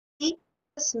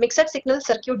mixed signal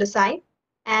circuit design,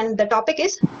 and the topic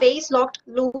is phase locked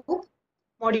loop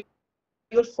module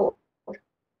 4.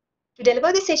 To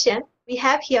deliver this session, we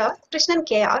have here Krishnan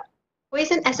KR, who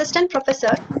is an assistant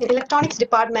professor in electronics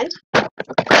department. He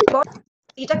got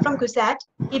Dept from KUSAT.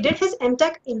 He did his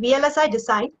MTech in VLSI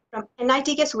design from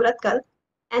NITK Surathkal,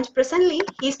 and presently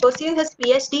he is pursuing his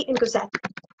PhD in KUSAT.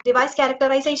 Device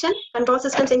characterization, control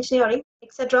systems engineering,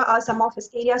 etc. are some of his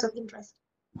areas of interest.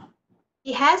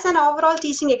 He has an overall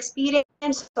teaching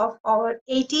experience of over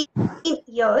 18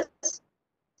 years,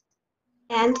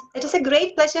 and it is a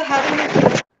great pleasure having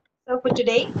him here for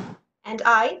today. And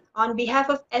I, on behalf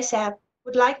of SAP,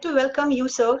 would like to welcome you,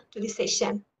 sir, to the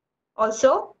session.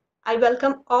 Also, I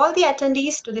welcome all the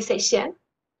attendees to the session.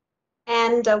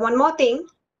 And one more thing,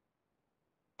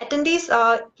 attendees,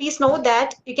 please note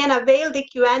that you can avail the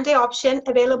Q&A option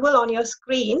available on your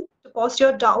screen to post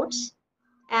your doubts.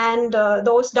 And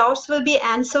those doubts will be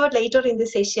answered later in the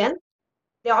session.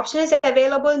 The option is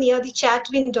available near the chat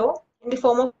window in the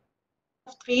form of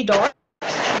 3 dots.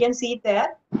 You can see it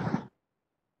there.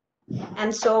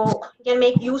 And so you can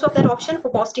make use of that option for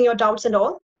posting your doubts and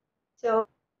all. So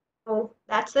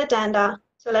that's it. And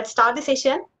so let's start the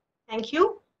session. Thank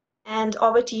you. And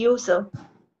over to you, sir.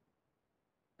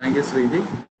 Thank you, Sriji.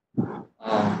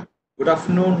 Good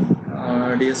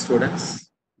afternoon, dear students.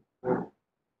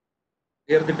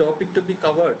 Here the topic to be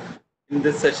covered in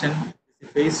this session is the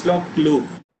phase locked loop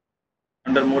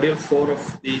under Module 4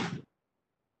 of the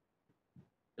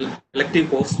elective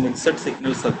course Mixed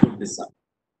Signal Circuit Design.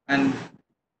 And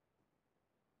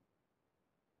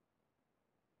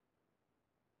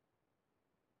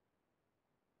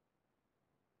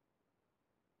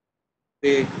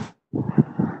the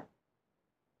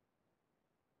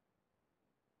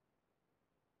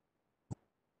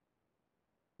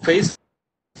phase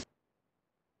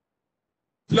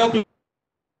locked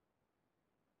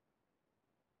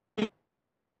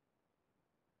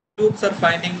loops are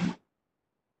finding,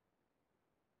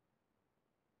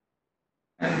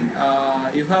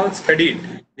 and you have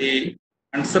studied the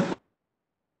concept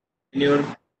in your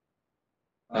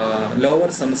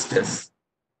lower semesters,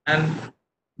 and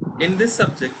in this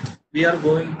subject we are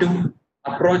going to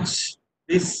approach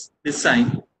this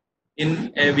design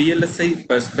in a VLSI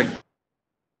perspective.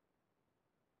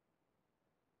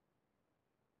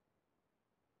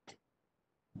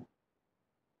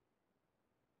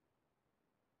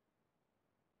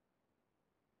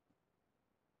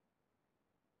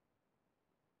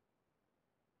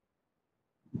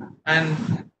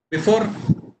 And before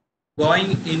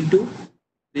going into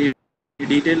the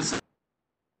details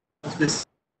of this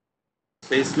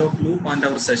phase locked loop and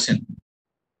our session,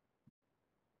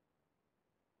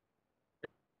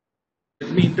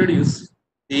 let me introduce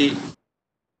the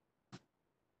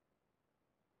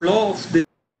flow of this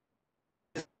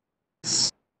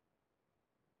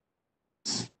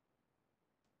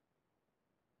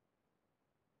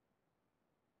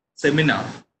seminar.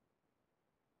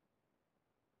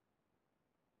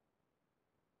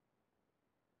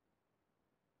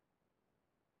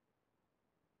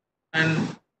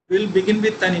 And we'll begin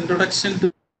with an introduction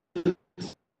to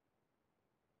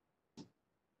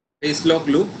phase locked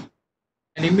loop.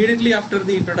 And immediately after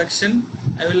the introduction,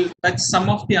 I will touch some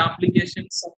of the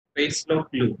applications of phase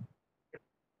locked loop.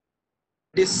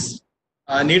 It is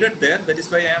needed there. That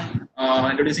is why I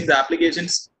am introducing the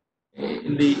applications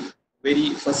in the very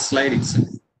first slide itself.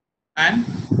 And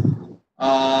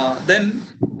then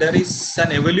there is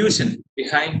an evolution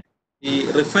behind the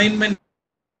refinement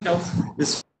of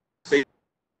this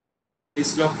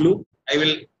phase locked loop. I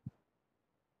will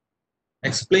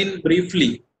explain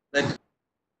briefly that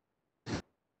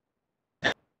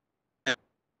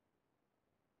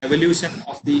evolution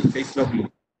of the phase locked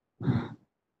loop,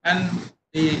 and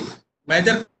the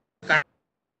major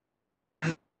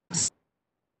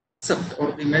concept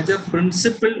or the major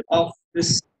principle of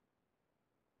this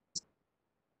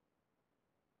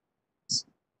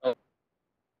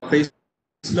phase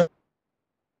locked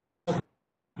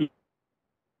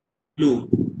loop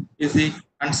is the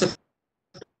concept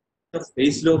of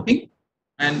phase locking,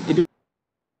 and it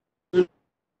will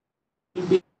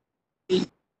be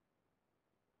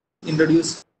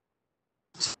introduced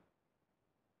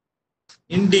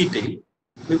in detail.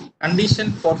 The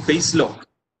condition for phase lock,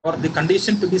 or the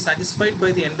condition to be satisfied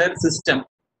by the entire system,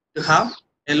 to have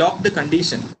a locked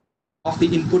condition of the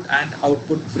input and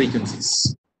output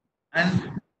frequencies.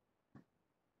 And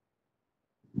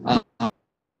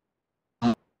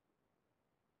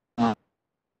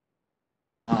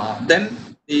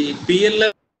then the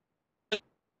PLL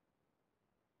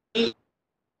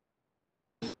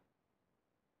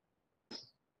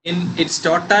in its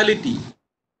totality,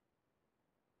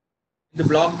 the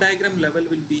block diagram level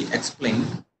will be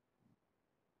explained,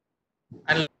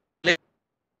 and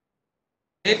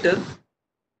later,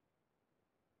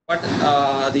 but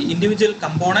the individual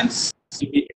components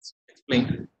will be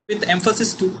explained with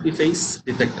emphasis to the phase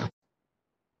detector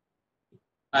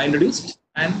introduced,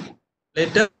 and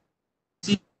later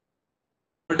see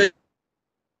the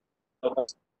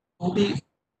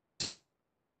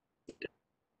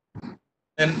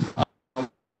then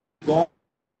go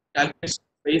calculate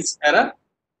phase error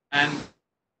and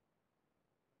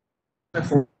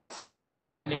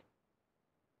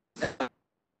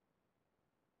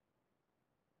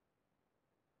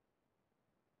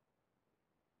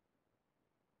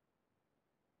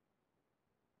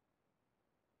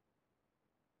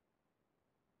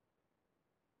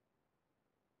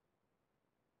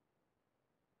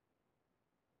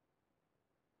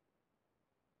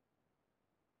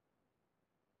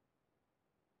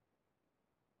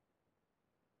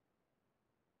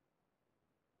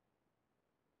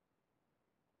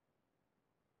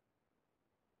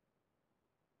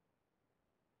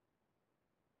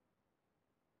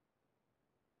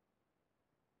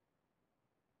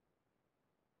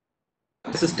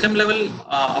system level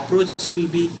approach will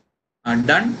be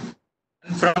done,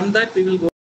 and from that we will go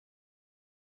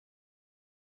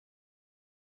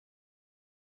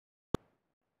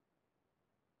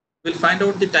we'll find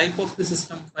out the type of the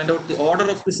system, find out the order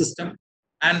of the system,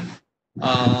 and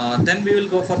then we will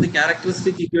go for the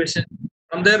characteristic equation.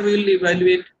 From there we will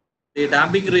evaluate the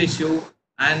damping ratio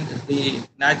and the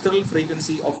natural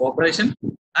frequency of operation,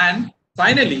 and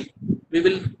finally we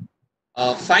will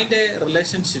find a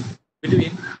relationship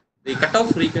between the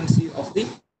cutoff frequency of the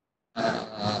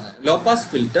low pass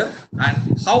filter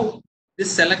and how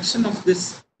this selection of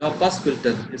this low pass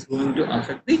filter is going to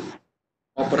affect the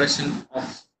operation of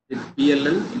the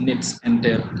PLL in its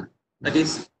entirety. That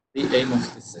is the aim of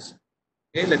this session.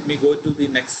 Okay, let me go to the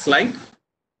next slide.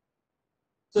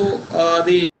 So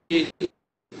the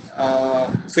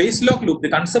phase lock loop, the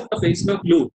concept of phase lock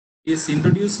loop is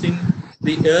introduced in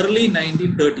the early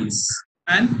 1930s,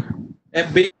 and a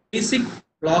basic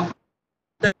block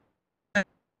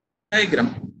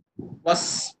diagram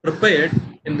was prepared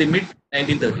in the mid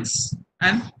 1930s,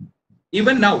 and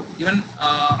even now, even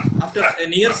after a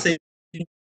near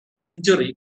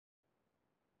century,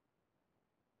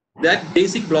 that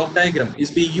basic block diagram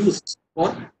is being used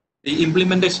for the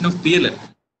implementation of PLL.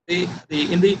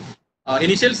 In the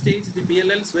initial stage, the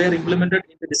PLLs were implemented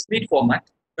in the discrete format,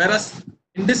 whereas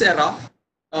in this era,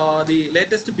 the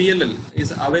latest PLL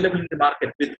is available in the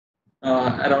market with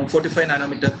around 45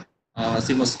 nanometer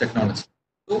CMOS technology.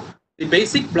 So the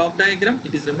basic block diagram,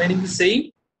 it is remaining the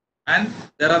same, and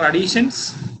there are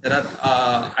additions. There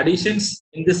are additions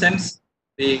in the sense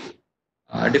the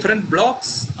different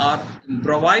blocks are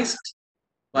improvised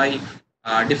by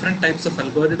different types of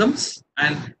algorithms,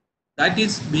 and that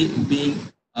is being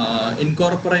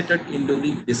incorporated into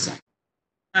the design.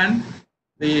 And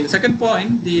the second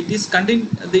point, the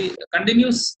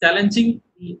continuous challenging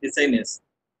the designers,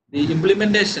 the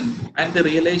implementation and the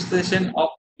realization of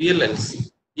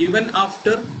PLLs even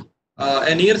after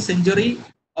a near century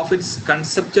of its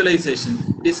conceptualization.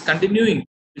 It is continuing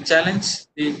to challenge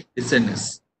the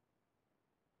designers.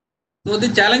 So the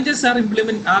challenges are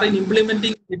in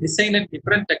implementing the design at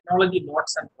different technology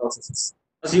nodes and processes.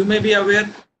 As you may be aware,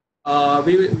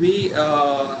 we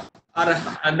are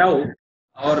now,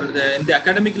 or in the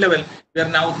academic level, we are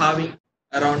now having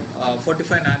around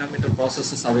 45 nanometer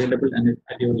processes available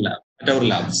at our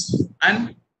labs.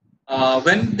 And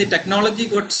when the technology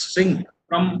got shrink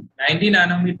from 90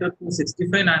 nanometer to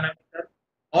 65 nanometer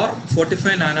or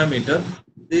 45 nanometer,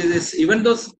 even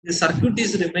though the circuit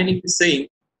is remaining the same,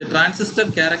 the transistor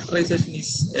characterization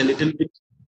is a little bit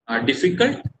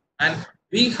difficult, and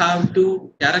we have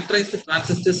to characterize the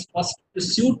transistors first to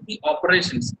suit the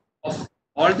operations of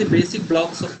all the basic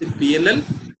blocks of the PLL,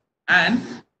 and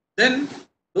then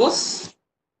those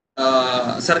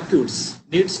circuits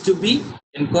needs to be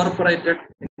incorporated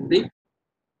in the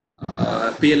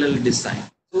PLL design.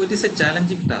 So it is a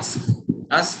challenging task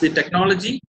as the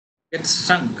technology gets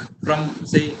shrunk from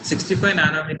say 65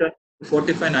 nanometer to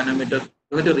 45 nanometer.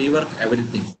 You have to rework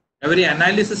everything. Every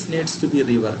analysis needs to be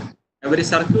reworked. Every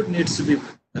circuit needs to be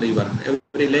reworked.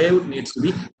 Every layout needs to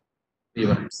be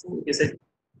reworked. So it is a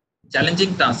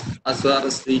challenging task as far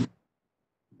as the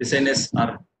designers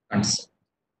are concerned.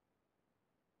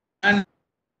 And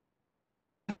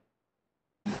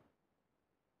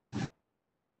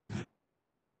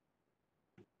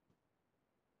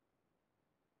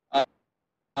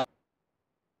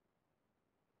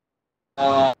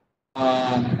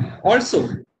also,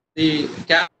 the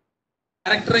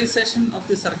characterization of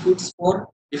the circuits for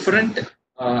different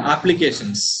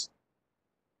applications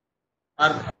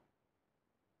are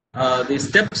the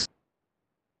steps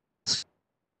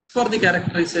for the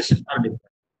characterization are different.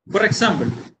 For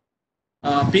example,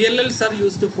 PLLs are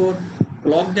used for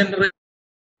clock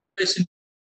generation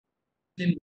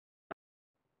in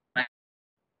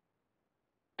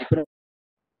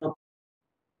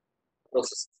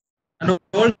microprocessors, and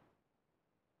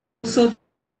also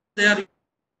they are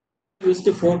used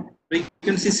for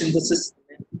frequency synthesis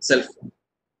itself.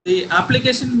 The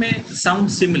application may sound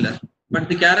similar, but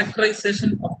the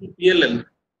characterization of the PLL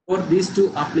for these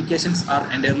two applications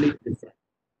are entirely different.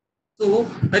 So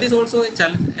that is also a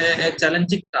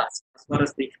challenging task as far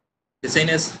as the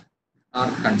designers are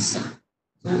concerned.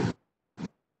 So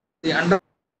the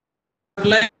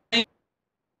underlying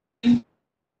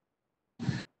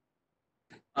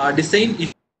design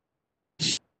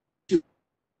issues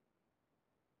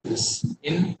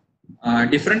in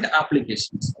different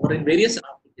applications or in various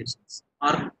applications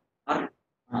are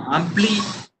amply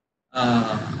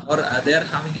or they are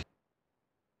having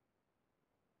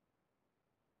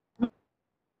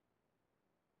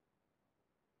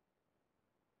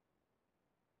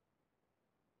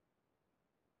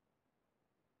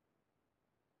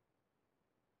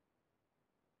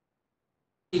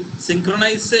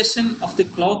synchronization of the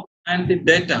clock and the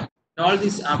data in all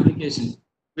these applications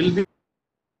will be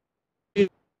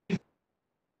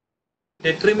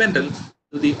detrimental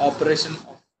to the operation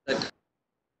of that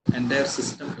entire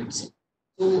system itself.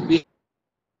 So we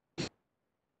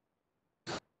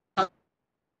have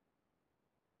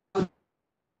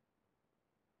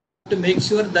to make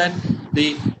sure that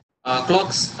the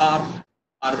clocks are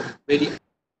very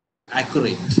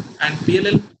accurate, and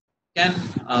PLL can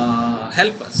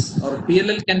help us, or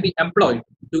PLL can be employed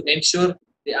to ensure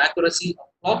the accuracy of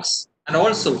clocks and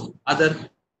also other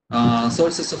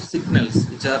sources of signals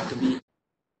which are to be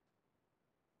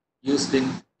used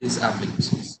in these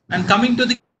applications. And coming to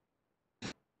the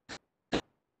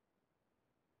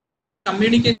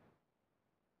communication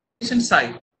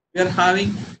side, we are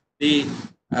having the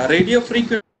radio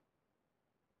frequency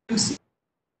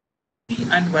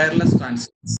and wireless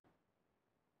transits.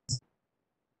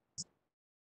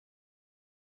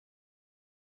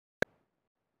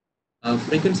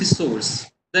 Frequency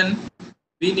source, then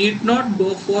we need not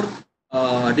go for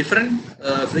different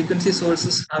frequency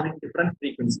sources having different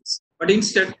frequencies, but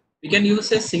instead we can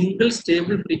use a single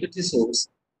stable frequency source,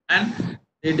 and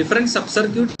the different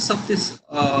subcircuits of this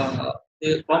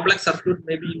the complex circuit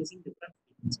may be using different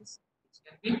frequencies, which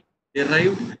can be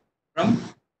derived from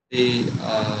a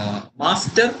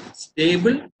master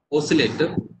stable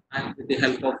oscillator and with the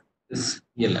help of this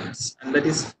PLLs, and that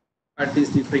is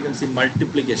the frequency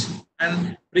multiplication.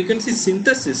 And frequency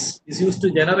synthesis is used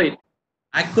to generate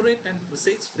accurate and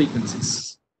precise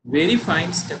frequencies, very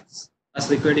fine steps as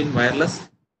required in wireless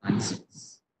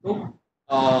transceivers. So,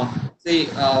 say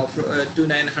to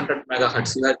 900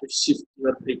 megahertz, you have to shift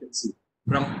your frequency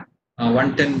from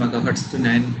 110 megahertz to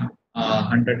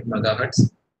 900 megahertz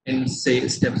in say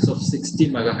steps of 60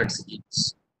 megahertz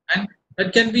each, and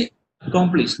that can be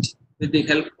accomplished with the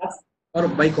help of or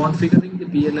by configuring the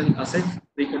PLL as a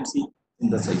frequency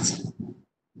synthesizer.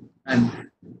 And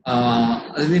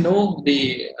as we know,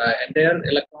 the entire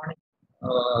electronic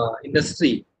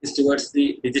industry is towards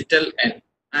the digital end,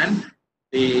 and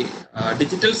the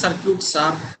digital circuits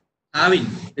are having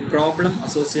the problem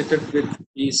associated with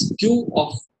the skew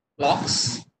of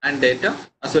clocks and data,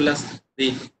 as well as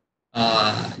the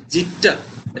jitter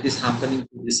that is happening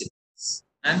to the signals.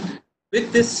 And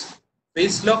with this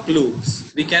phase lock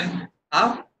loops, we can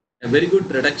have a very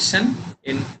good reduction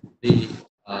in the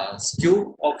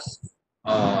skew of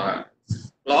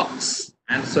clocks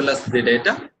and as well as the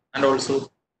data, and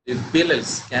also the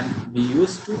PLLs can be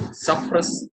used to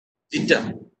suppress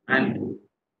jitter, and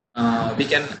we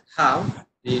can have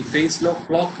the phase lock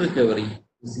clock recovery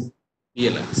using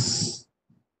PLLs.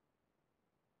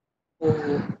 So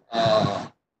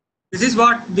this is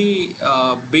what the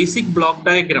basic block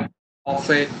diagram of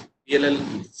a PLL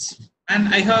is.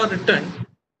 And I have written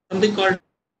something called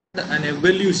an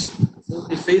evolution. So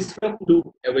the phase lock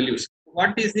loop evolution.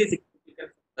 What is the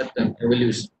significance of that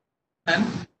evolution? And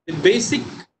the basic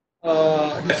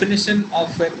definition of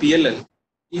a PLL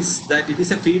is that it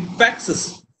is a feedback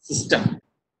system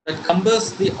that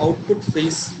compares the output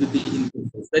phase with the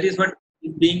input phase. That is what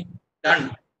is being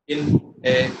done in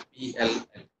a PLL.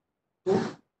 So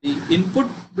the input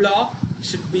block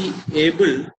should be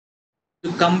able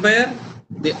to compare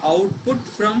the output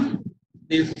from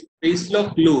the phase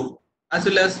lock loop as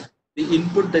well as the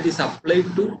input that is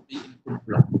applied to the input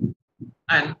block.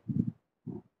 And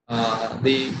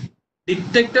the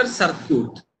detector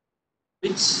circuit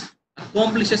which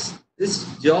accomplishes this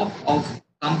job of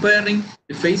comparing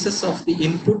the phases of the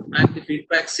input and the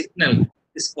feedback signal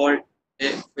is called a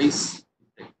phase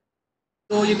detector.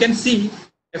 So you can see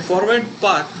a forward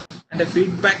path and a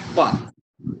feedback path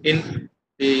in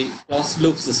the closed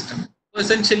loop system. So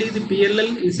essentially the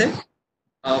PLL is a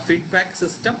feedback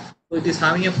system. So it is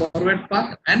having a forward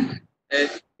path and a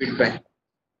feedback.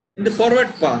 In the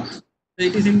forward path,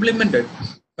 it is implemented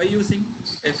by using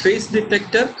a phase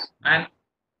detector and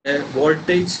a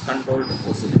voltage controlled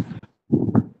oscillator.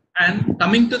 And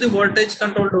coming to the voltage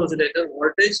controlled oscillator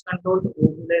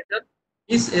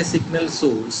is a signal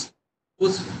source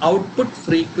whose output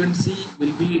frequency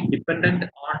will be dependent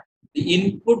on the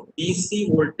input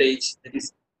DC voltage that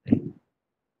is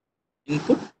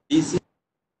input DC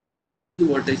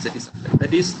voltage that is applied.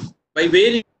 That is, by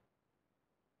varying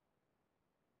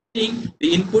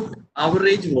the input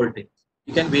average voltage,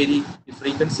 you can vary the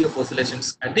frequency of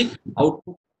oscillations at the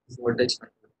output voltage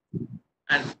control.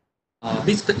 And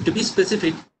to be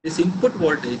specific, this input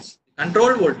voltage,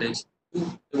 control voltage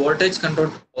to the voltage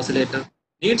controlled oscillator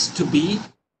needs to be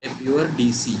a pure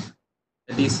DC.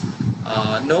 That is,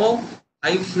 no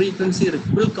high frequency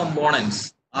ripple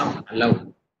components are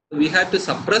allowed. So we have to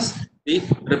suppress the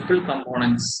ripple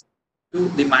components to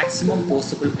the maximum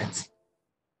possible extent.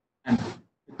 And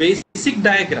the basic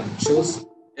diagram shows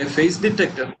a phase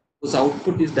detector whose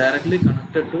output is directly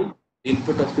connected to the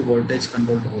input of the voltage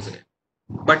controlled oscillator.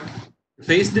 But the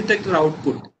phase detector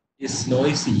output is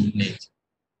noisy in nature.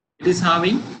 It is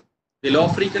having the low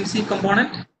frequency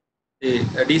component, the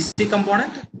DC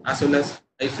component, as well as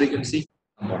high frequency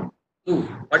component. So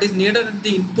what is needed at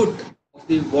the input of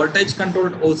the voltage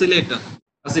controlled oscillator,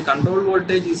 as the control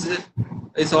voltage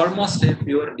is almost a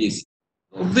pure DC.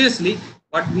 Obviously,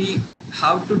 what we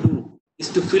have to do is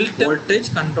to filter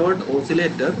voltage controlled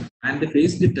oscillator, and the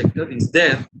phase detector is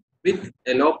there with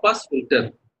a low pass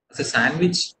filter as a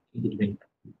sandwich in between.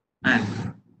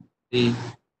 And the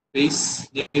phase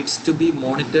needs to be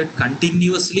monitored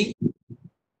continuously,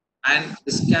 and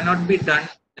this cannot be done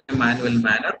in a manual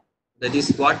manner. That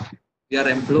is what we are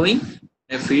employing,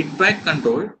 a feedback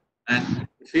control, and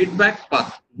the feedback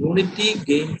path, unity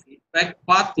gain feedback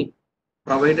path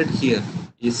provided here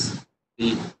is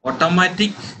the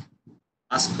automatic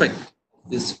aspect of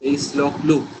this phase lock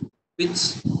loop,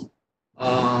 which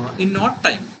in not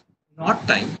time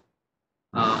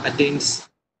attains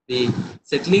the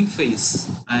settling phase,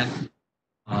 and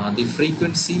the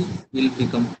frequency will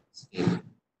become stable.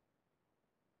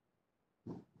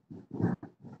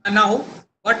 And now,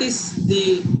 what is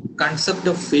the concept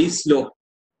of phase lock?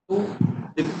 So,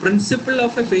 the principle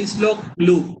of a phase lock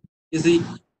loop is the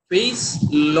phase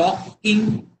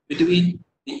locking between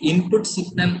the input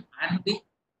signal and the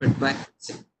feedback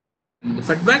signal. And the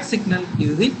feedback signal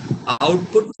is the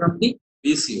output from the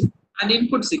VCO, and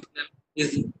input signal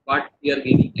is what we are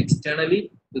giving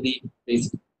externally to the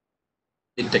phase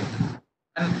detector.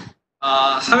 And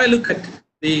have a look at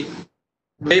the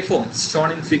waveforms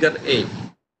shown in figure A.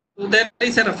 So there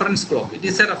is a reference clock. It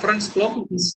is a reference clock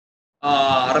which is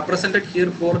represented here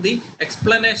for the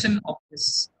explanation of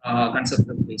this concept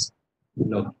of phase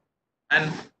lock.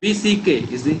 And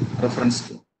VCK is the reference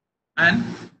clock. And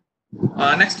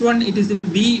next one, it is the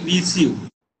VCO.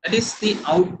 That is the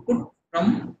output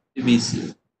from the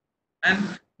VCO.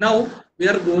 And now we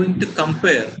are going to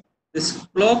compare this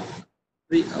clock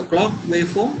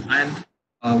waveform and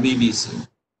VVCO.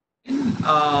 In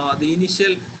the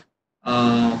initial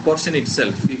portion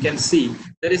itself, you can see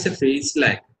there is a phase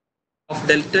lag of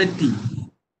delta T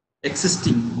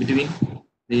existing between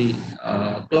the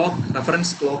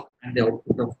reference clock and the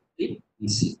output of the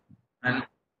VCO. And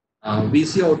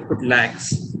VCO output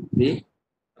lags the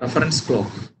reference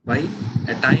clock by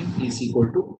a time is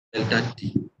equal to delta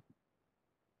T.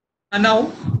 And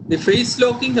now the phase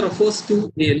locking refers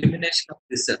to the elimination of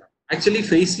this error. Actually,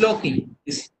 phase locking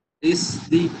is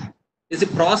a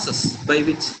process by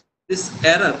which this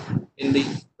error in the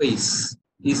phase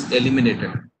is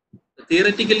eliminated.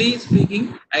 Theoretically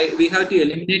speaking, we have to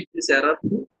eliminate this error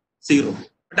to 0.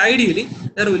 But ideally,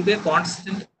 there will be a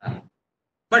constant error.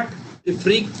 But the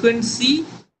frequency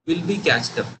will be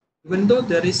catched up. Even though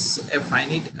there is a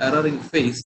finite error in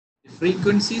phase, the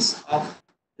frequencies of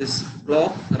this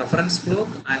clock, reference clock,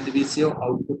 and the VCO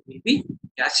output will be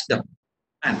catched up.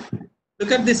 And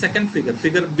look at the second figure,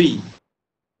 figure B.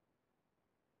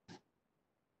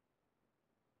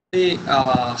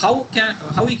 How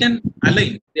we can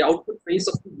align the output phase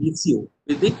of the VCO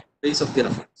with the phase of the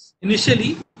reference.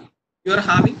 Initially, you are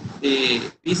having a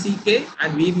VCK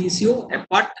and VVCO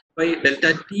apart by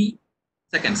delta T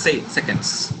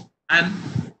seconds, and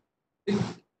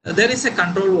there is a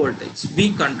control voltage,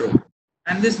 V control,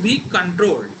 and this V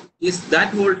control is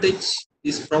that voltage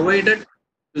is provided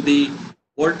to the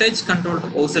voltage controlled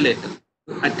oscillator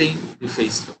to attain the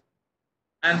phase lock.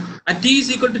 And at T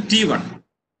is equal to T1,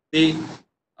 the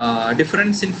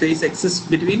difference in phase exists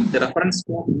between the reference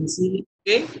clock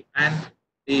VCK and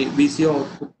the VCO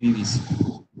output VVC.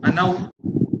 And now,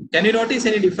 can you notice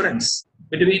any difference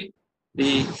between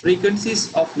the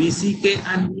frequencies of VCK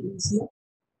and VVCO?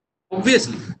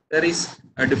 Obviously, there is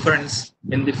a difference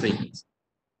in the frequency.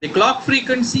 The clock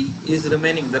frequency is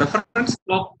remaining, the reference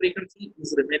clock frequency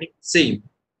is remaining same,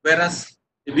 whereas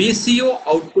the VCO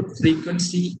output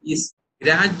frequency is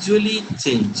gradually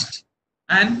changed.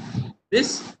 And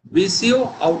this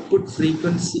VCO output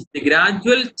frequency, the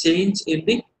gradual change in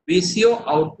the VCO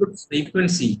output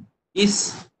frequency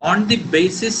is on the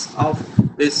basis of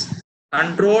this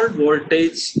control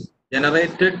voltage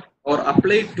generated or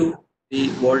applied to the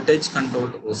voltage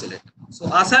controlled oscillator. So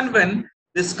as and when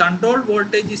this control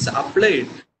voltage is applied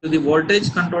to the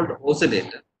voltage controlled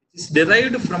oscillator, it is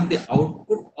derived from the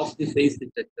output of the phase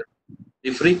detector.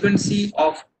 The frequency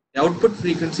of the output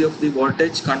frequency of the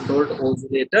voltage controlled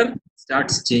oscillator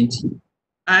starts changing,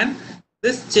 and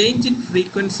this change in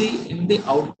frequency in the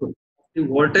output of the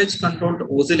voltage controlled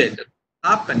oscillator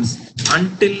happens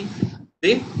until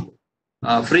the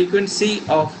frequency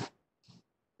of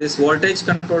this voltage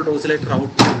controlled oscillator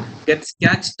output gets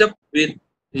catched up with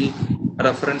the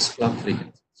reference clock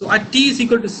frequency. So at T is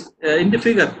equal to, in the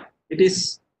figure, it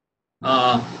is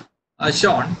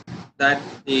shown that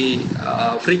the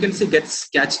frequency gets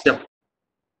catched up.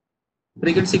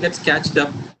 Frequency gets catched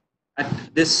up at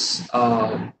this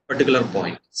particular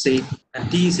point. Say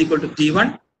at T is equal to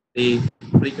T1, the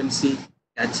frequency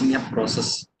catching up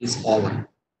process is over.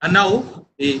 And now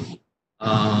the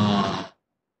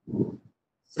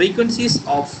frequencies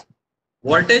of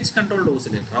voltage controlled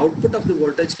oscillator, output of the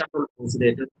voltage controlled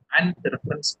oscillator and the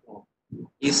reference clock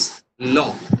is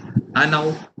low, and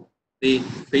now the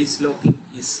phase locking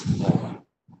is over.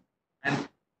 And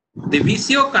the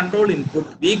VCO control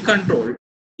input, V control,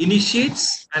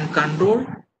 initiates and control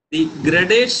the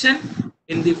gradation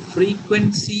in the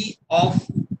frequency of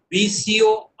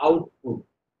VCO output,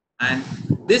 and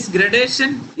this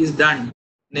gradation is done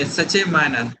in such a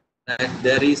manner that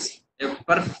there is a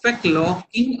perfect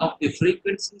locking of the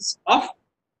frequencies of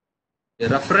the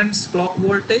reference clock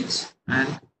voltage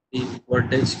and the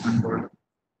voltage controller.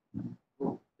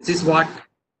 This is what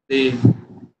the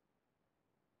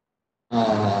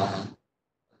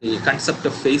concept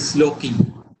of phase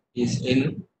locking is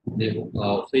in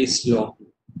the phase lock.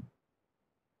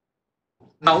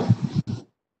 Now,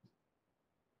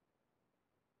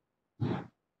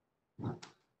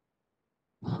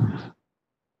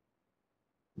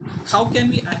 how can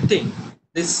we attain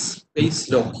this phase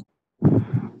locking?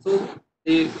 So,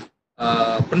 the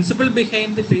principle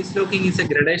behind the phase locking is a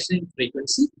gradation in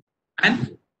frequency,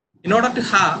 and in order to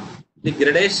have the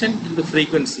gradation in the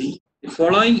frequency, the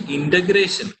following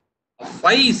integration of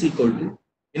phi is equal to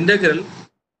integral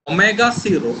omega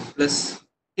 0 plus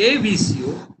k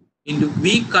VCO into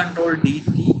V control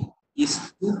dt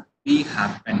is to be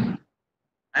happen.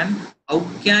 And how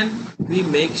can we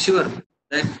make sure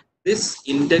that this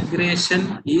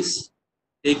integration is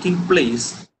taking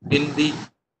place in the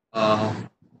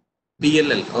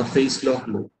PLL or phase lock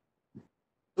loop?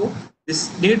 So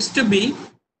this needs to be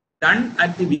done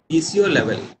at the VCO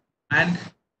level, and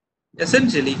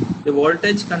essentially the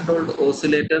voltage controlled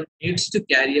oscillator needs to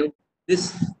carry out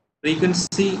this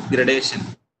frequency gradation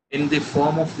in the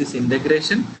form of this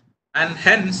integration, and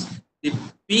hence the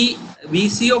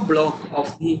VCO block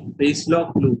of the phase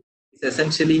lock loop is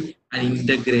essentially an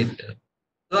integrator.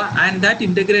 So, and that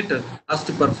integrator has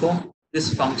to perform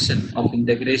this function of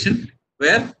integration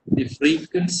where the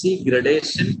frequency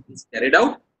gradation is carried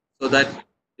out so that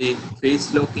the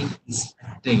phase locking is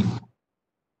attained.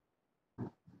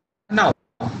 Now,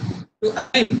 to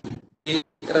attain the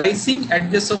rising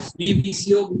edges of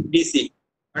VVCO with VC,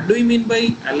 what do we mean by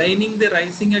aligning the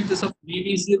rising edges of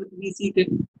VVCO with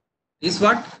VCK? Is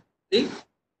what? The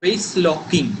phase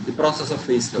locking, the process of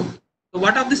phase locking. So,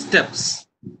 what are the steps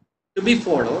to be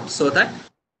followed so that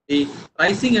the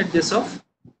rising edges of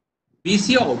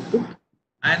VCO output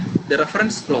and the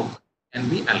reference clock can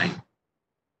be aligned?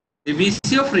 The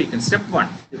VCO frequency, step 1,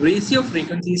 the VCO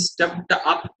frequency is stepped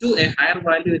up to a higher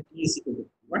value at T is equal to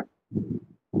 1.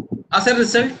 As a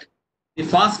result, the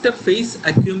faster phase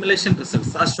accumulation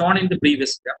results are shown in the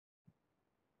previous step.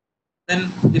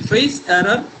 Then the phase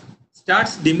error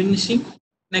starts diminishing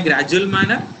in a gradual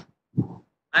manner,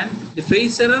 and the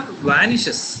phase error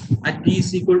vanishes at T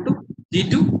is equal to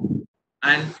T2,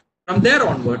 and From there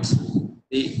onwards,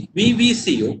 the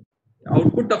VVCO, the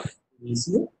output of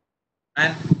VCO,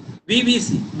 and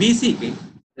VCK,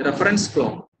 the reference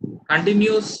clock,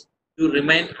 continues to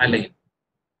remain aligned,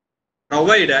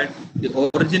 provided the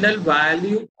original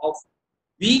value of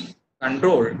V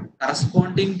control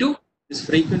corresponding to this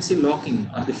frequency locking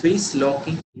or the phase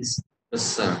locking is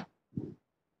preserved.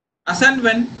 As and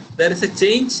when there is a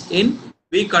change in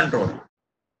V control,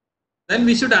 then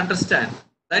we should understand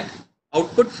that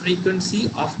output frequency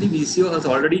of the VCO has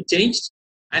already changed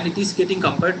and it is getting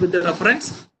compared with the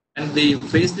reference, and the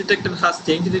phase detector has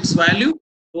changed its value.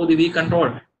 So the the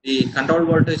control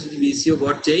voltage of the VCO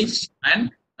got changed, and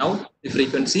now the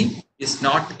frequency is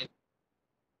not in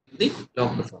the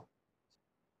locked form.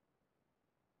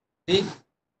 Okay.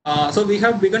 So we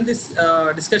have begun this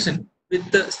discussion with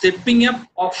the stepping up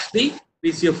of the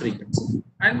VCO frequency,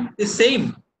 and the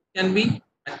same can be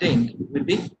attained with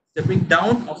the stepping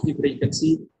down of the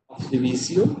frequency of the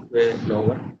VCO to a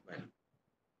lower value.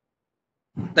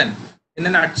 Then, in a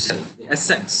nutshell, the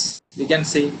essence, we can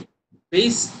say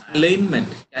phase alignment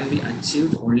can be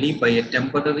achieved only by a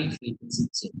temporary frequency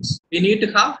change. We need to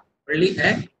have only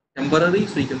a temporary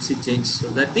frequency change so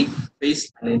that the phase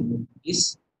alignment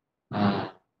is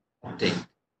obtained.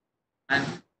 And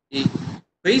the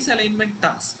phase alignment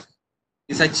task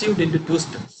is achieved into two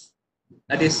steps.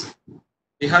 That is,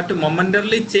 we have to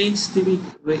momentarily change the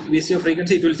VCO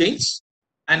frequency, it will change,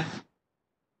 and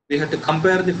we have to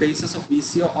compare the phases of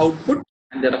VCO output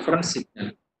and the reference signal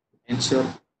to ensure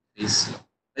phase lock.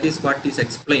 That is what is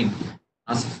explained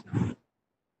as of now.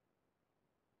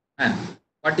 And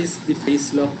what is the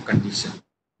phase lock condition?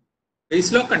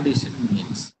 Phase lock condition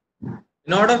means,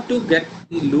 in order to get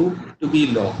the loop to be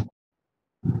locked,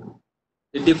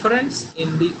 the difference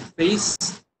in the phase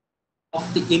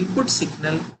of the input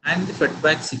signal and the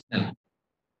feedback signal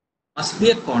must be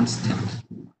a constant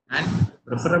and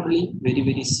preferably very,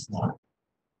 very small.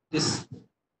 This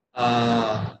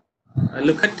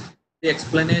look at the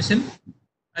explanation.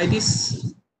 It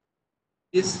is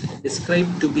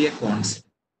described to be a constant.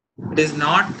 It is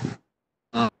not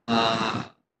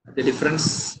the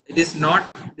difference. It is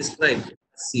not described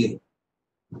as 0,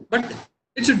 but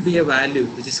it should be a value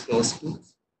which is close to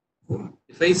 4.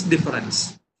 The phase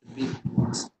difference should be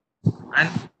constant, and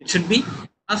it should be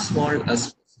as small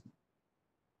as possible.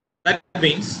 That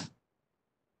means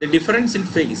the difference in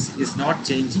phase is not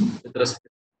changing with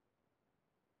respect.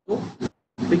 So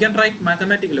we can write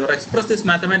mathematically or express this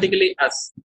mathematically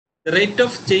as the rate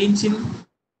of change in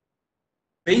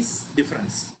phase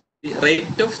difference. The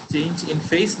rate of change in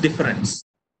phase difference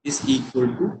is equal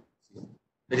to 0.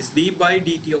 That is d by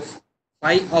dt of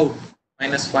phi out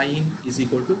minus phi in is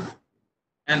equal to,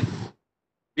 and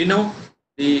we know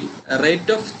the rate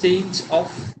of change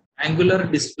of angular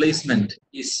displacement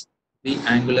is the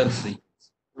angular frequency.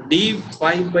 So d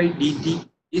phi by dt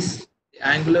is the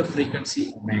angular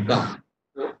frequency omega.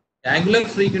 So the angular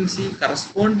frequency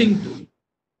corresponding to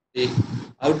the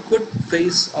output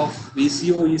phase of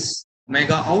VCO is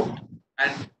omega out,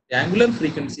 and the angular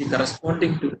frequency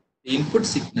corresponding to the input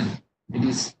signal, it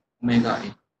is omega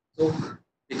in. So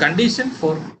the condition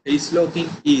for phase locking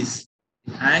is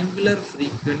the angular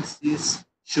frequencies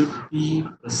should be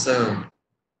preserved.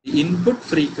 The input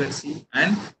frequency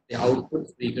and the output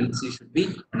frequency should be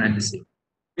one and the same.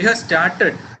 We have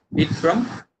started it from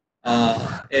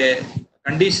a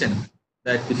condition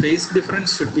that the phase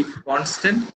difference should be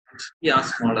constant and should be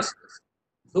as small as possible.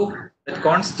 So that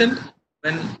constant,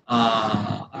 when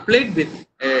applied with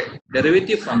a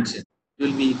derivative function,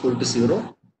 will be equal to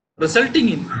 0, resulting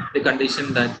in the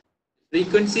condition that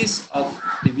frequencies of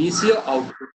the VCO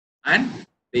output and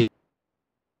the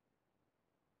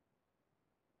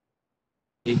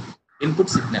input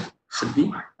signal should be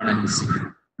one and the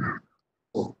same.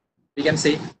 So we can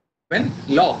say when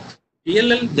locked,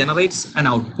 PLL generates an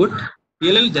output.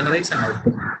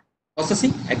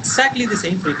 Possessing exactly the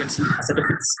same frequency as it of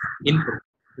its input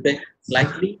with a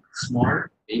slightly small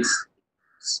phase.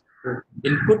 So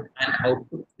input and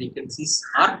output frequencies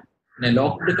are in a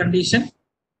locked condition,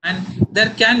 and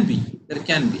there can be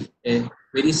a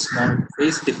very small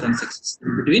phase difference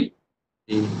existing between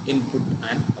the input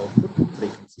and output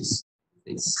frequencies.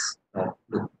 This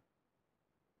loop.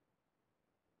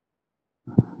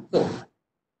 So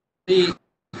the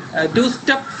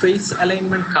two-step phase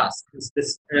alignment task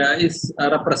is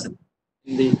represented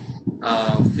in the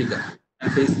figure,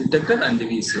 and phase detector and the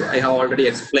VCO. I have already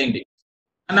explained it.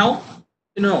 And now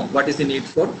you know what is the need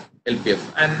for LPF.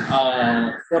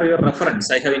 And for your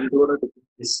reference, I have included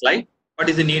this slide. What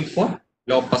is the need for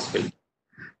low pass filter?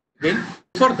 Again,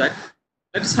 before that,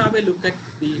 let's have a look at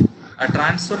the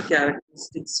transfer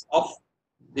characteristics of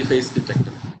the phase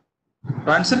detector.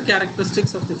 Transfer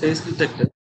characteristics of the phase detector.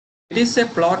 It is a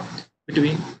plot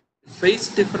between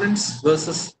phase difference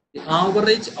versus the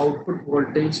average output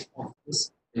voltage of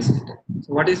this phase detector.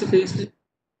 So what is the phase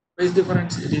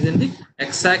difference? It is in the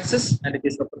x-axis and it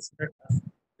is represented as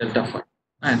delta phi.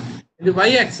 And in the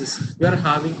y-axis, we are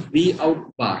having V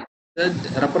out bar. The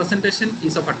representation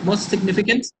is of utmost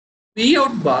significance. V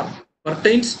out bar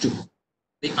pertains to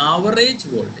the average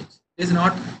voltage. It is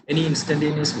not any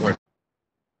instantaneous voltage.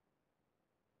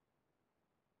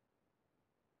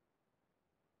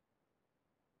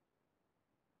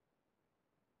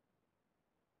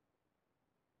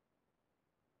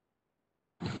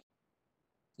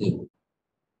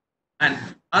 And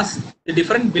as the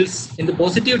different builds in the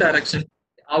positive direction,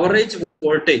 the average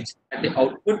voltage at the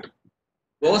output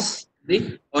goes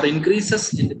or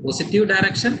increases in the positive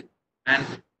direction, and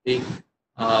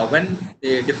when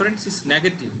the difference is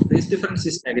negative, phase difference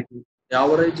is negative, the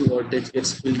average voltage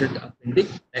gets built up in the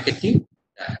negative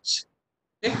direction.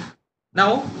 Okay.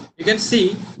 Now you can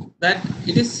see that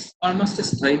it is almost a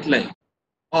straight line,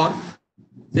 or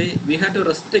say we have to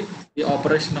restrict the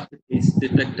operation of the phase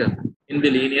detector in the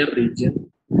linear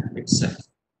region itself.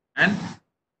 And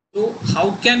so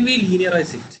how can we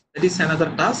linearize it? That is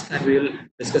another task, and we will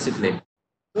discuss it later.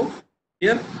 So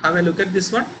here, have a look at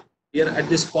this one. Here at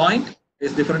this point,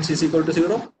 phase difference is equal to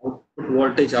 0. Output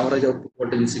voltage, average output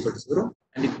voltage is equal to 0,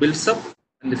 and it builds up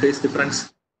when the phase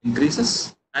difference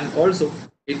increases, and also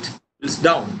it builds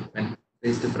down when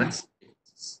phase difference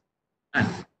increases. And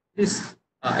it is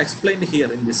explained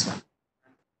here in this one.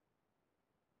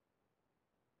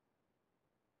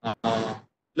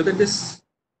 Look at this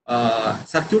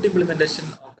circuit implementation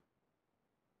of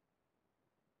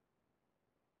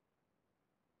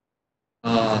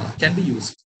can be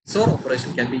used. XOR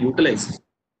operation can be utilized.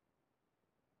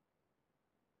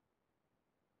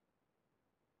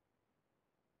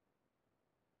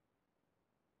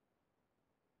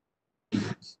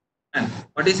 And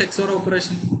what is XOR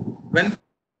operation? When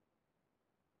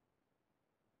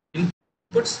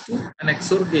inputs to an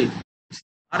XOR gate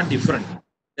are different,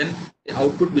 then the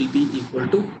output will be equal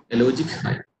to a logic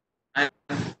high. And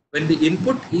when the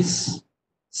input is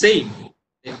same,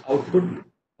 the output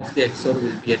of the XOR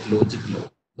will be at logic low.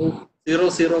 So 0,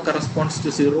 0 corresponds to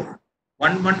 0,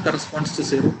 1, 1 corresponds to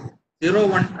 0, 0,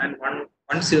 1 and 1,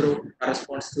 1, 0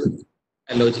 corresponds to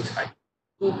a logic high.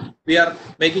 So we are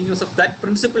making use of that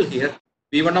principle here,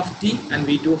 V1 of t and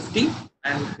V2 of t,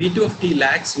 and V2 of t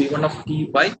lags V1 of t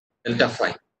by delta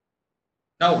phi.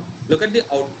 Now look at the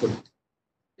output.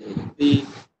 The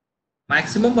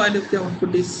maximum value of the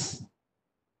output is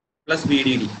plus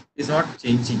VDD, is not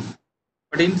changing,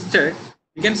 but instead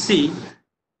you can see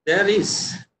there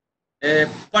is a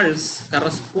pulse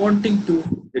corresponding to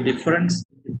the difference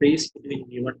in the phase between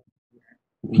V1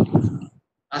 and V2.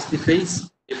 As the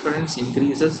phase difference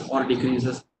increases or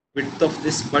decreases, width of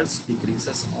this pulse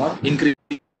decreases or increases.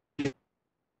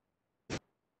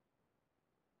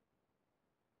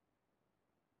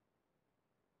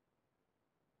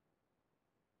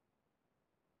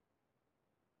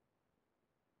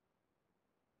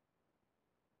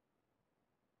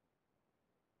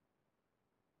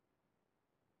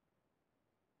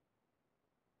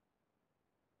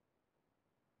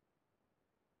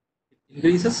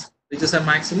 Increases, reaches a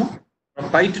maximum. From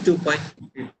pi to 2 pi,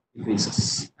 it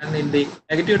increases. And in the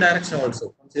negative direction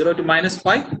also, from 0 to minus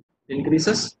pi, it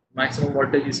increases. Maximum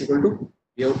voltage is equal to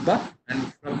V out bar.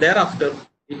 And from thereafter,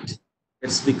 it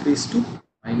gets decreased to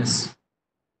minus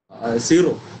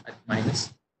 0 at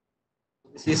minus.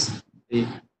 This is the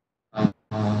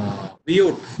V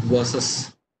out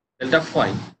versus delta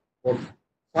phi for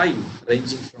phi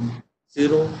ranging from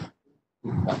 0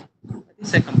 to pi. That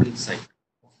is a complete cycle.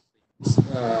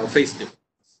 Phase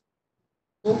difference.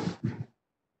 So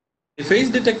the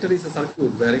phase detector is a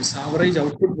circuit where its average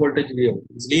output voltage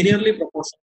is linearly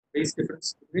proportional phase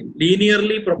difference between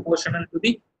linearly proportional to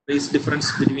the phase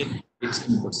difference between its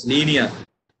inputs. Linear,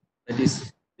 that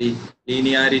is the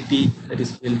linearity that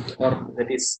is built or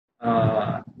that is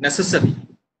necessary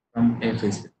from a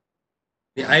phase detector.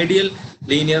 The ideal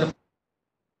linear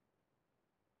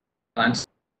transfer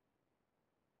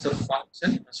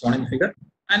function as shown in figure.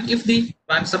 And if the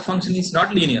transfer function is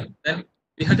not linear, then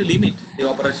we have to limit the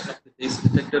operation of the phase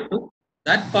detector to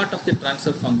that part of the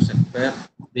transfer function where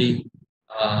the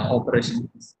operation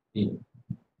is linear.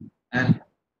 And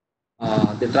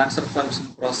the transfer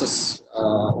function process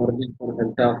origin for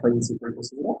delta phi is equal to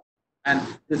 0. And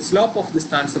the slope of this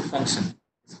transfer function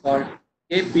is called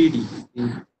KPD,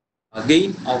 the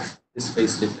gain of this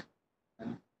phase detector.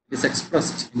 And it is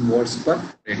expressed in volts per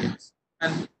radians.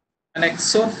 And An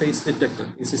XOR phase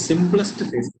detector is the simplest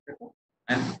phase detector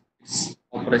and its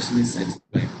operation is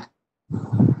explained.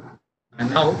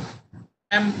 And now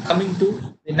I am coming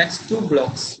to the next two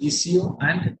blocks, VCO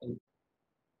and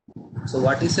LVO. So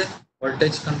what is a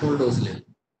voltage controlled oscillator?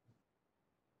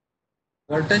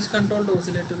 Voltage controlled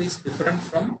oscillator is different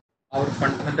from our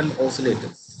fundamental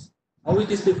oscillators. How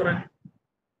it is different?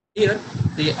 Here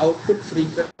the output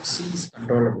frequency is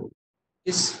controllable.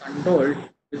 It is controlled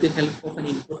with the help of an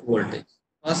input voltage.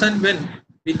 As and when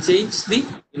we change the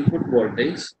input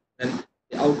voltage, then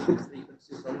the output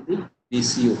frequency from the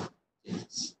VCO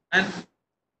changes. And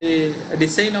the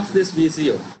design of this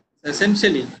VCO is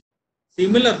essentially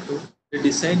similar to the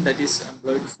design that is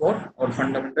employed for our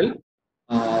fundamental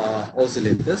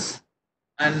oscillators,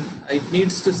 and it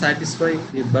needs to satisfy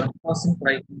the Barkhausen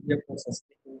criteria for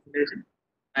sustained oscillation.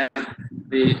 And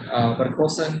the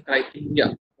Barkhausen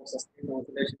criteria for sustained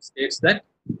oscillation states that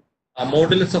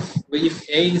modulus of, if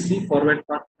A is the forward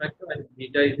path factor and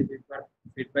beta is the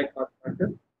feedback path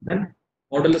factor, then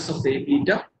modulus of A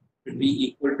beta should be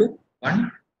equal to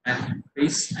 1 and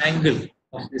phase angle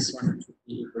of this one should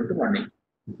be equal to 180.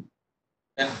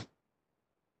 Then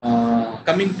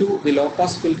coming to the low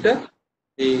pass filter,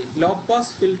 the low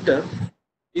pass filter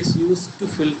is used to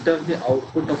filter the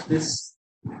output of this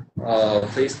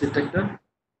phase detector,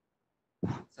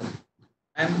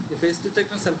 and the phase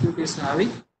detector circuit is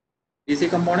having DC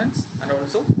components and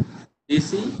also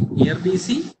DC, near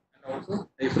DC, and also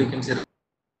high frequency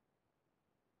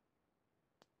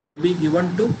be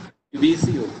given to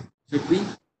VCO should be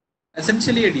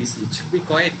essentially a DC. It should be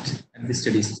quiet and the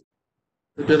steady state.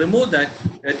 So to remove that,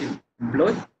 we have to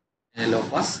employ a low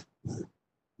pass.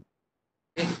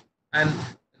 Okay. And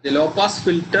the low pass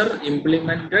filter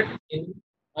implemented in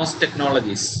most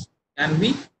technologies can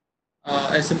be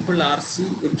a simple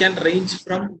RC. It can range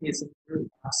from a simple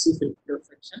RC filter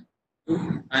section to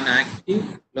an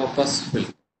active low pass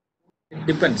filter. It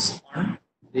depends on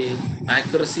the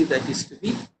accuracy that is to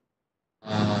be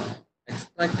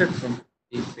extracted from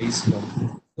the phase lock.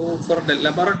 So for the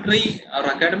laboratory or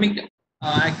academic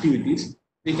activities,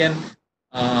 we can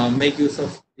make use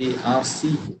of the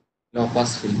RC low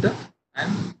pass filter,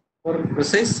 and for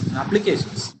precise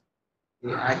applications,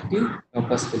 the active low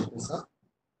pass filters are.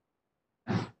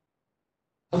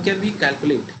 How can we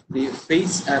calculate the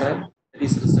phase error that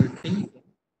is resulting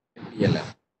in PLR?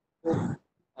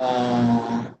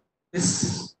 So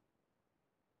this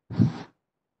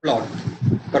plot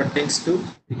pertains to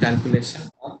the calculation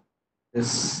of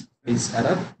this phase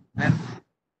error, and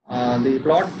the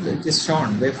plot which is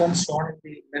shown, waveform shown in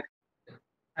the left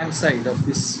hand side of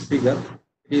this figure,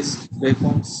 it is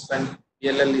waveforms when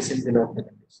PLL is in the low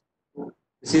condition. So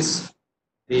this is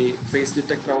the phase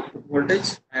detector output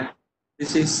voltage, and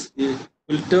this is the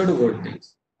filtered voltage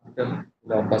after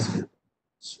low pass filter,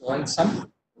 showing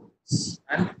some,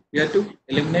 and we have to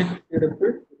eliminate the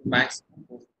ripple to the maximum.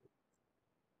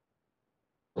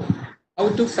 So how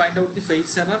to find out the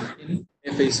phase error in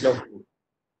a phase lock loop?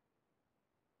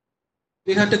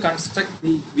 We have to construct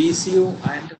the VCO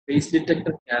and phase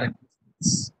detector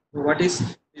characteristics. So what is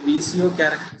the VCO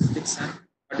characteristics and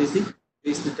what is the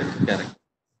phase detector characteristics?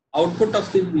 Output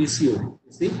of the VCO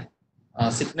is the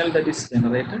signal that is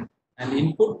generated, and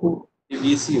input to the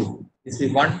VCO is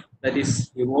the one that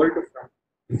is evolved from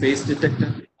the phase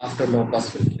detector after low pass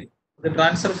filtering. The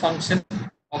transfer function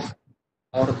of,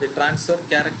 or the transfer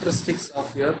characteristics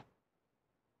of your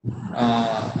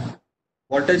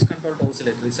voltage controlled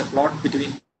oscillator is a plot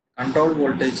between control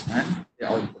voltage and the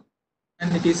output,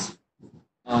 and it is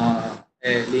a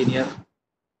linear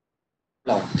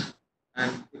plot,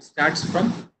 and it starts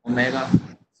from omega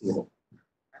 0.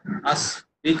 As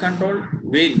V control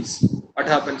varies, what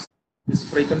happens? This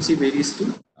frequency varies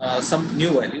to some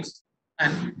new values,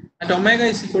 and at omega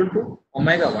is equal to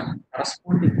omega 1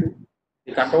 corresponding to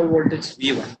the control voltage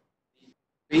V1, the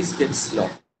phase gets low,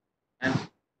 and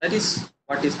that is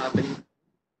what is happening in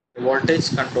the voltage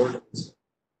controlled oscillator.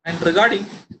 And regarding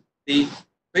the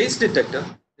phase detector,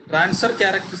 the transfer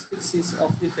characteristics is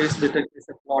of the phase detector is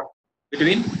a plot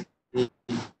between the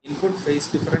input phase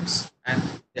difference and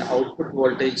the output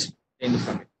voltage gained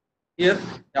from it. Here,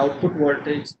 the output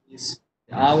voltage is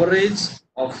the average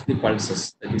of the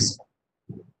pulses, that is.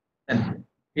 Then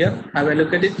here, have a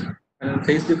look at it. When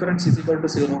phase difference is equal to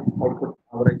 0, output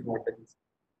average voltage is.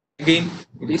 Again,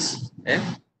 it is a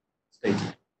straight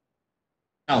line.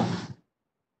 Now,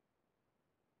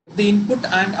 if the input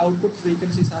and output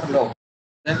frequencies are low,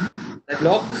 then the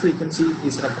low frequency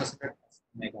is represented as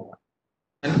omega 1.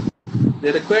 And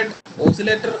the required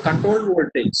oscillator control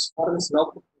voltage for this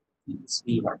low frequency is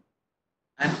V1.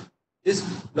 And this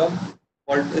low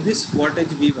this voltage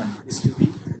V1 is to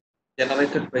be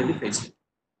generated by the phase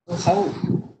lock. So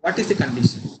what is the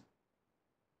condition?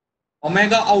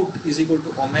 Omega out is equal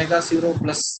to omega 0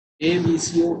 plus A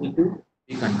VCO into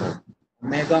V control.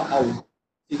 Omega out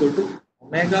is equal to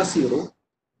omega 0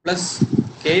 plus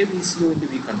K VCO into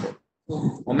V control.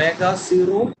 So omega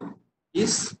 0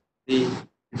 is the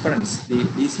difference, the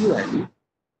DC value.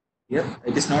 Here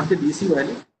it is not the DC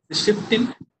value, the shift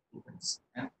in difference,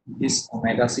 and is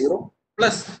omega 0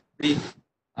 plus the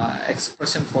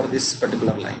expression for this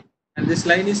particular line. And this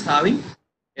line is having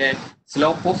a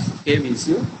slope of K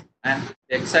VCO, and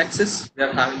the x-axis we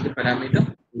are having the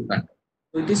parameter V control.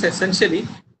 So it is essentially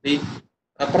the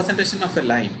representation of a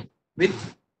line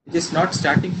with it is not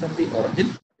starting from the origin,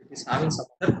 it is having some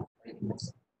other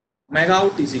index. Omega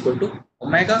out is equal to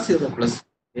omega 0 plus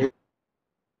A.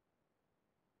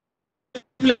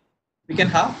 We can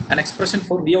have an expression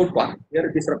for V out bar. Here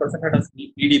it is represented as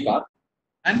VPD bar,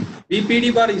 and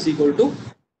VPD bar is equal to,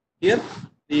 here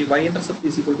the y-intercept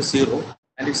is equal to 0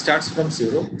 and it starts from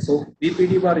 0. So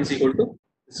VPD bar is equal to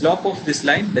the slope of this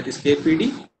line, that is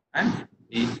KPD, and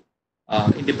the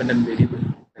independent variable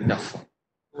delta phi.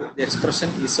 So the expression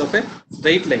is of a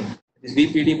straight line. This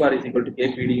VPD bar is equal to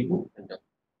KPD into delta.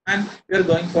 And we are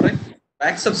going for a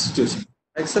back substitution.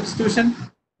 Back substitution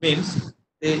means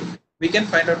we can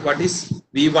find out what is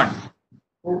V1.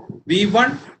 So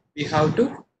V1 we have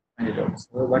to find it out.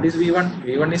 So what is V1?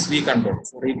 V1 is V control.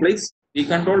 So replace V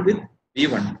control with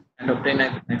V1 and obtain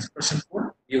an expression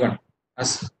for V1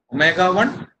 as omega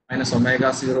 1 minus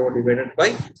omega 0 divided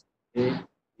by A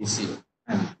VCO.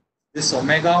 And this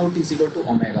omega out is equal to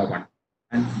omega 1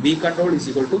 and V control is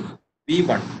equal to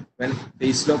V1 when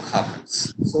phase lock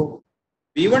happens. So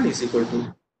V1 is equal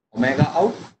to omega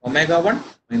out, omega 1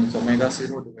 minus omega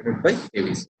 0 divided by A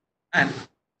VCO. And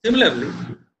similarly,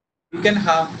 you can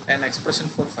have an expression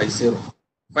for phi 0.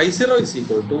 Phi 0 is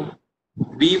equal to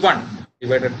V1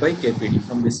 divided by KPD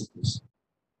from this equation.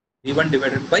 V1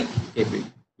 divided by KPD.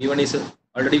 V1 is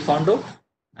already found out,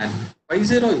 and phi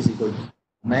 0 is equal to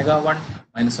omega 1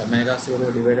 minus omega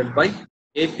 0 divided by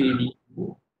KPD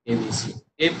into KVCO.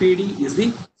 KPD is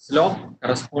the slope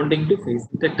corresponding to phase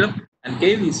detector, and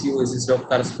KVCO is the slope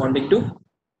corresponding to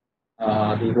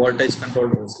the voltage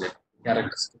controlled oscillator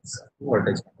characteristics of the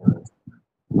voltage controlled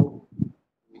oscillator.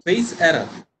 Phase error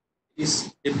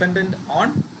is dependent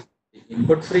on the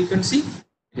input frequency.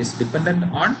 It is dependent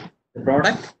on the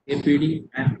product KPD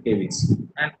and KVCO.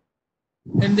 And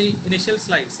in the initial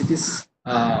slides, it is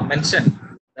mentioned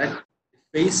that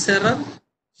phase error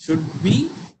should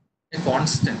be a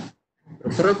constant,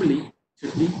 preferably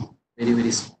should be very,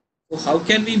 very small. So how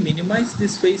can we minimize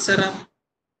this phase error?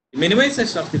 The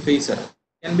minimization of the phase error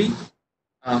can be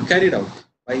carried out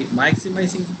by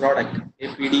maximizing the product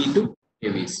KPD into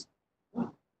KVCO.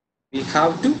 We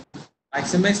have to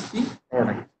maximize the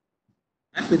product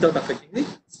and without affecting the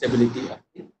stability of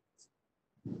the,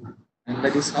 and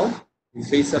that is how the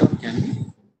phase error can be.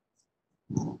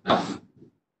 Now,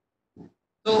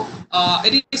 so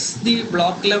it is the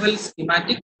block level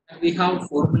schematic, and we have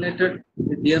formulated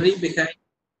the theory behind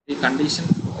the condition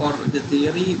or the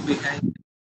theory behind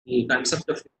the concept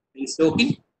of phase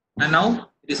locking, and now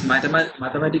it is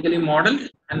mathematically modeled,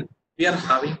 and we are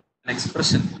having an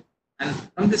expression. And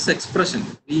from this expression,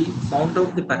 we found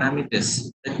out the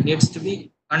parameters that needs to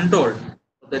be controlled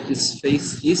so that this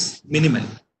phase is minimal.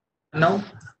 And now,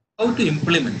 how to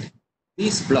implement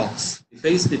these blocks: the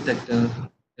phase detector,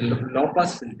 the low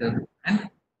pass filter, and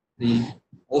the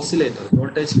oscillator,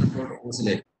 voltage controlled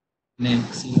oscillator in a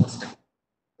CMOS technology.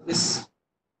 This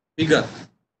figure,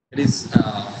 it is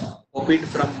copied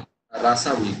from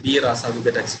Rasavi, B. Rasavi,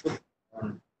 the textbook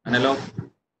on analog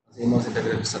CMOS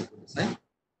integrated circuit design.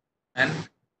 And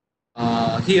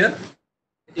here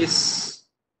it is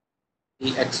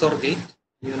the XOR gate.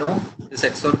 You know, this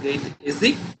XOR gate is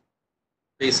the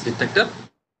phase detector,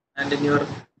 and in your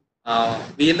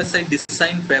VLSI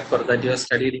design paper that you have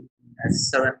studied in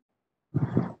S7,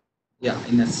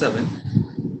 in S7,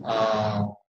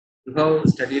 you have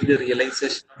studied the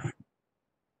realization of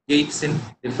gates in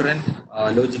different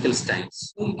logical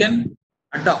styles. So you can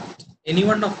adopt any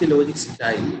one of the logic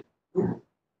style to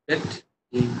get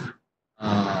the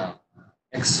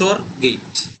XOR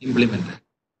gate implemented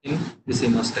in the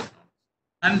CMOS technology.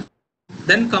 And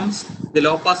then comes the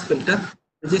low pass filter,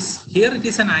 which is here it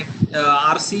is an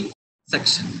RC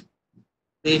section.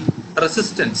 The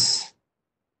resistance,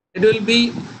 it will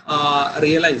be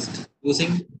realized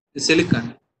using the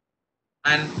silicon,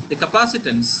 and the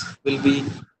capacitance will be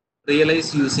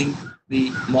realized using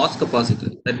the MOS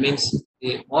capacitor. That means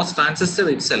the MOS transistor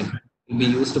itself will be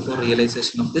used for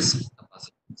realization of this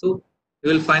capacitor. So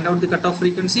you will find out the cutoff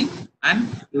frequency, and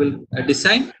you will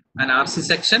design an RC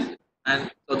section,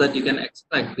 and so that you can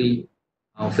extract the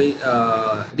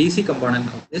DC component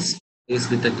of this phase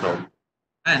detector.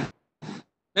 And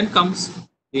then comes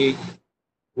the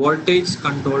voltage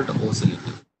controlled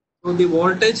oscillator. So the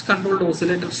voltage controlled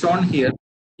oscillator shown here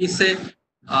is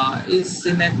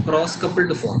in a cross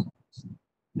coupled form.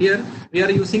 Here we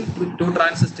are using two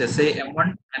transistors, say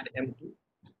M1 and M2,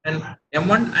 and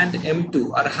M1 and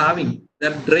M2 are having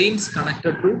their drains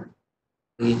connected to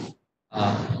the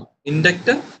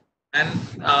inductor, and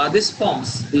this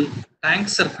forms the tank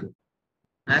circuit,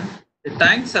 and the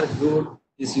tank circuit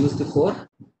is used for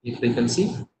the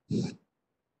frequency.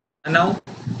 And now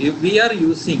we are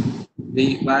using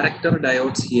the varactor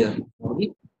diodes here for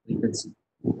the frequency,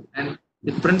 and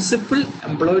the principle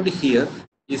employed here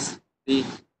is the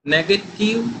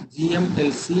negative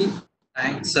GMLC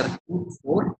tank circuit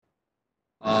for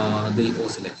the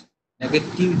oscillation.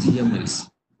 Negative GMLC.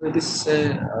 So it is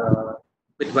a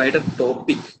bit wider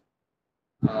topic,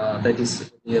 that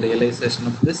is the realization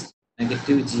of this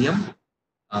negative GM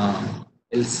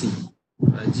LC.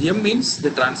 GM means the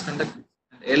transconductance,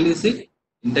 and L is the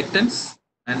inductance,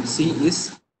 and C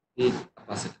is the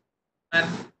capacitor. And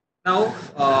now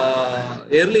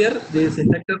earlier this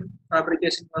inductor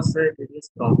fabrication was a tedious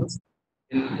process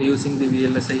in using the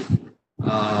VLSI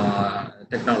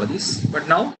technologies, but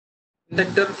now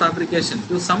inductor fabrication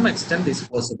to some extent is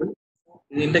possible.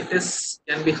 The inductors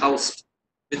can be housed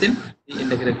within the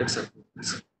integrated circuit.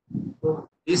 So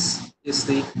this is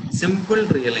the simple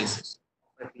realization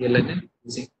of a PLN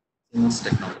using CMOS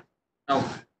technology. Now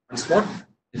once more,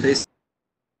 the phase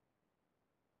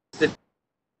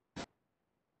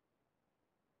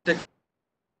detector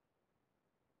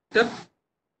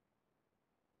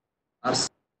RC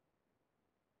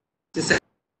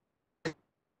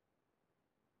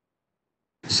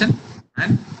section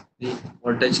and the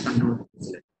voltage control.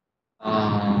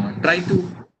 Try to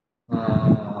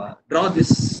draw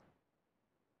this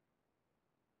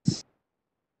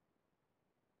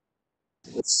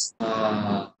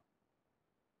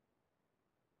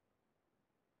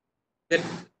get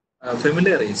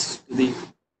familiarized to the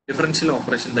differential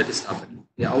operation that is happening.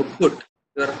 The output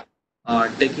you are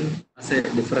taking as a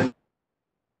differential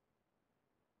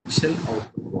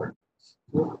output voltage.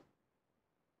 So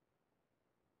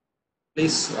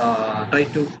please try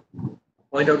to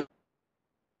point out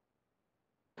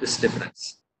this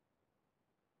difference.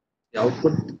 The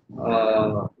output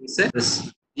is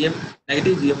this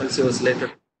negative GMLC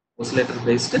oscillator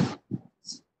based.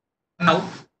 Now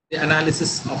the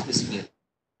analysis of this field,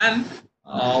 and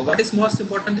what is most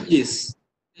important is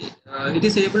it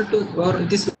is able to, or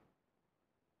it is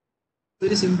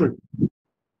very simple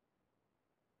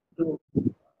to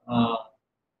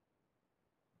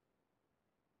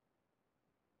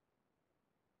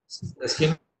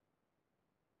schematically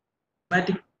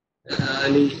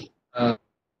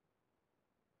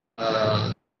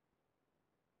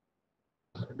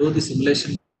do the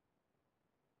simulation.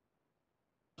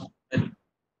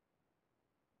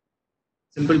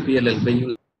 Simple PLL by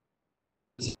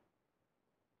using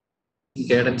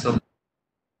cadence or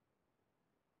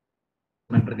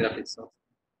mental graphics of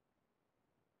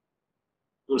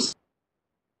tools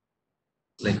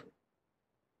like.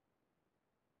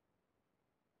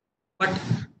 But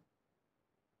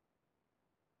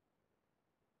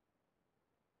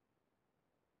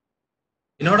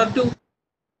in order to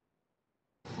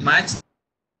match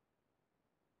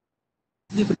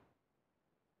the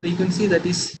frequency that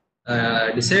is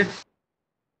desired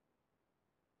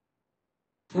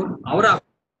for our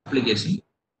application,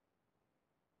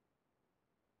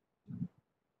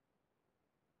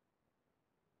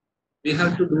 we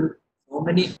have to do so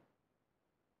many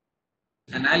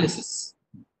analysis,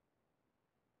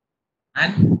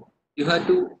 and you have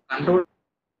to control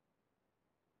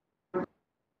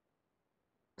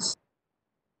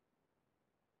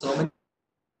so many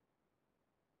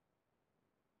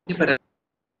parameters,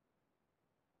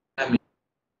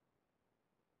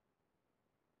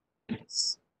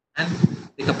 and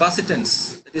the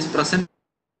capacitance that is present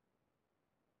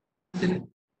in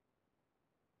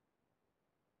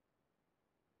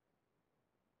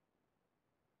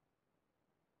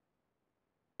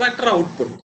factor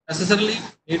output necessarily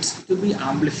needs to be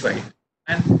amplified,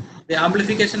 and the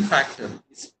amplification factor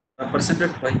is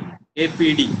represented by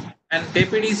KPD, and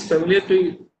KPD is familiar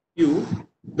to you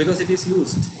because it is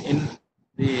used in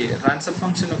the transfer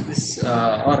function of this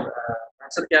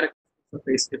transfer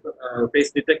characteristic of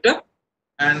phase detector,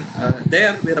 and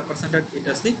there we represented it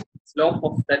as the slope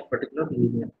of that particular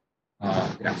linear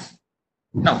graph.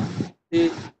 Now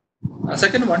the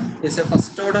Second one is a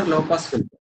first order low pass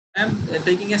filter. I am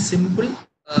taking a simple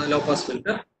low pass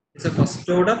filter. It's a first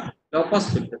order low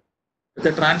pass filter with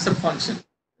a transfer function.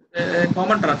 A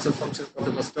common transfer function for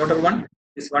the first order one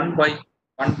is 1 by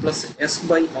 1 plus s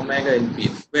by omega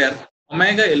LPF, where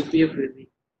omega LPF will be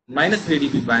minus 3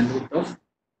 dB bandwidth of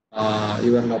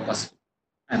your low pass filter.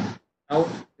 And now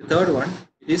the third one,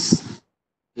 it is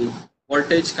the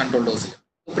voltage controlled oscillator.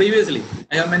 So previously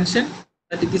I have mentioned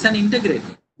that it is an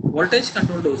integrator. Voltage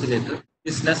controlled oscillator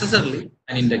is necessarily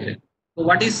an integrator. So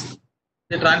what is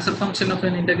the transfer function of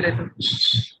an integrator?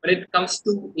 When it comes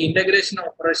to the integration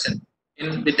operation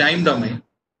in the time domain,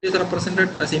 it is represented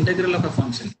as integral of a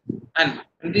function, and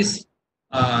when it is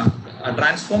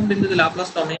transformed into the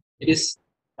Laplace domain, it is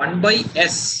 1 by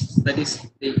s, that is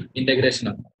the integration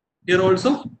of. Here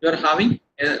also you are having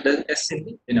the s in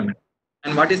the denominator.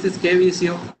 And what is this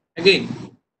KVCO? Again,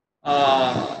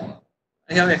 I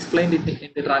have explained it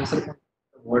in the transfer function,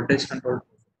 voltage control,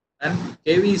 and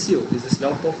KVCO is the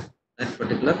slope of that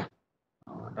particular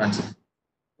transfer.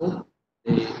 So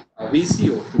the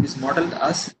VCO, it is modeled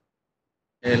as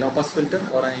a low pass filter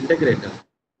or an integrator,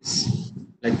 is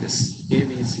like this: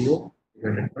 KVCO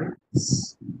divided by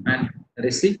S, and there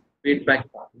is the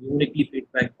feedback path, uniquely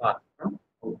feedback path from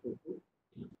output to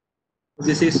input.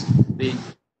 This is the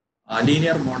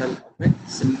linear model of a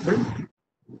simple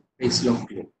phase lock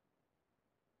loop.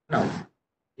 Now,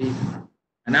 the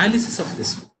analysis of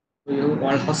this. So you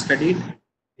all have studied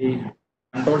the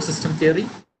control system theory,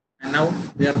 and now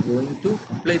we are going to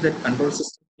apply that control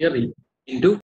system theory into